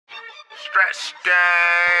Stretch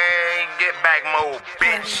gang, get back mode,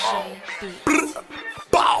 bitch.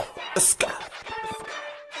 Bow. Let's go.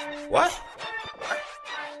 What?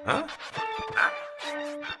 Huh?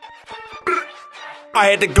 I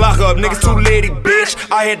had the Glock up, niggas too lady, bitch.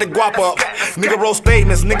 I had the guap up. Nigga wrote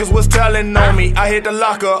statements, niggas was telling on me. I hit the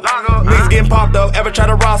lock up. Niggas getting popped up, ever try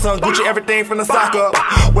to rob some Gucci everything from the sock up.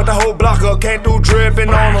 With the whole block up, came through dripping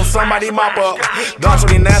on them, somebody mop up. Glock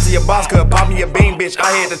 29 to your boss cut, pop me your bean, bitch. I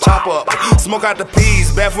had the chop up. Smoke out the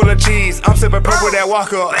peas, bag full of cheese. I'm sipping purple that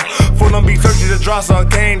walk up. Full on beef turkey to draw some.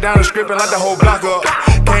 Came down the script and like the whole block up.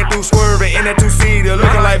 Came through swerving in that 2-seater,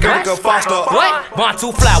 looking like Vivica Foster. What? Bond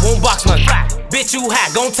too fly, won't box one. Bitch, you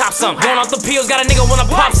hot, gon' top some. Going off the pills, got a nigga wanna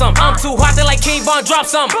pop some. I'm too hot, they like King Von, drop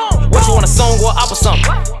some. What you want, a song or up or something?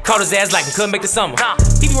 Caught his ass like he couldn't make the summer.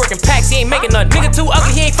 He be working packs, he ain't making nothing. Nigga too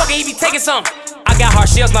ugly, he ain't fucking, he be taking some. I got hard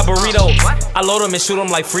shells, not burritos. I load them and shoot them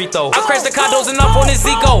like free throws. I crash the condos enough on this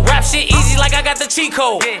Zico. Rap shit easy like I got the cheat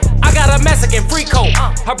code. I got a Mexican free coat.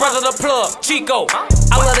 Her brother the plug, Chico.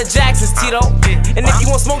 I love the Jacksons, Tito. And if you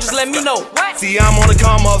want smoke, just let me know. See, I'm on the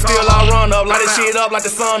come up, still I run up. Light this shit up like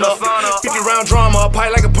the sun up. 50 round drama,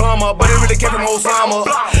 pipe like a plumber. But it really came from Osama.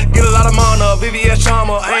 Get a lot of mana, VVS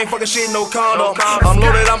charmer. I ain't fucking shit, no condom. I'm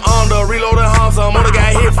loaded, I'm under, reloaded Hamza. I'm on the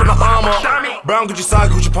guy hit from the armor. Brown Gucci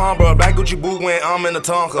sock, Gucci Palmer. Black Gucci boot when I'm in the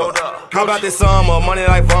Tonka. How about this summer? Money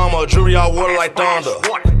like Farmer. Jewelry all water like thunder.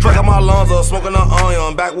 Truck out my lungs up, smoking the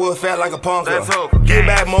onion. Backwood fat like a punker. Get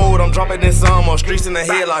back mode, I'm dropping this summer. Streets in the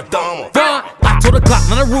head like Dahmer. To the clock,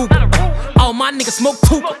 not a Ruger. All my niggas smoke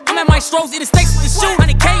Tuka. I'm at my Strohs eating steaks with the shoe.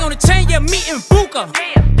 100K on the chain, yeah, me and Buka.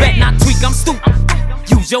 Bet not tweak, I'm stupid.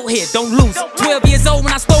 Use your head, don't lose it. 12 years old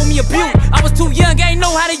when I stole me a Buick. I was too young, I ain't know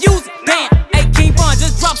how to use it. Damn, hey, King Von,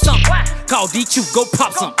 just drop something. Call DQ, go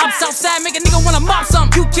pop some. I'm Southside, make a nigga wanna mop some.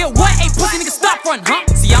 You kill what? Hey, pussy nigga, stop running, huh?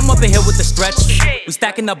 See, I'm up in here with the stretch. We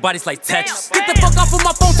stacking up bodies like Tetris. Get the fuck off of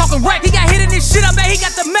my phone talking right. He got hit in this shit, I bet he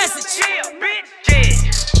got the message.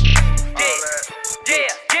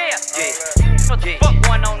 Fuck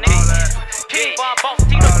one on nigga. King Von, boss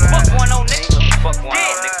Tito, fuck one on nigga. Fuck one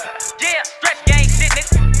on nigga. Yeah, stretch gang shit,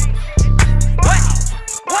 nigga. What?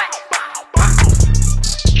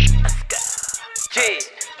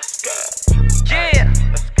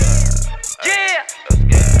 Yeah.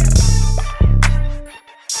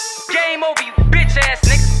 Game over, you bitch ass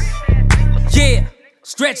nigga. Yeah,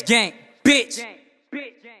 stretch gang, bitch.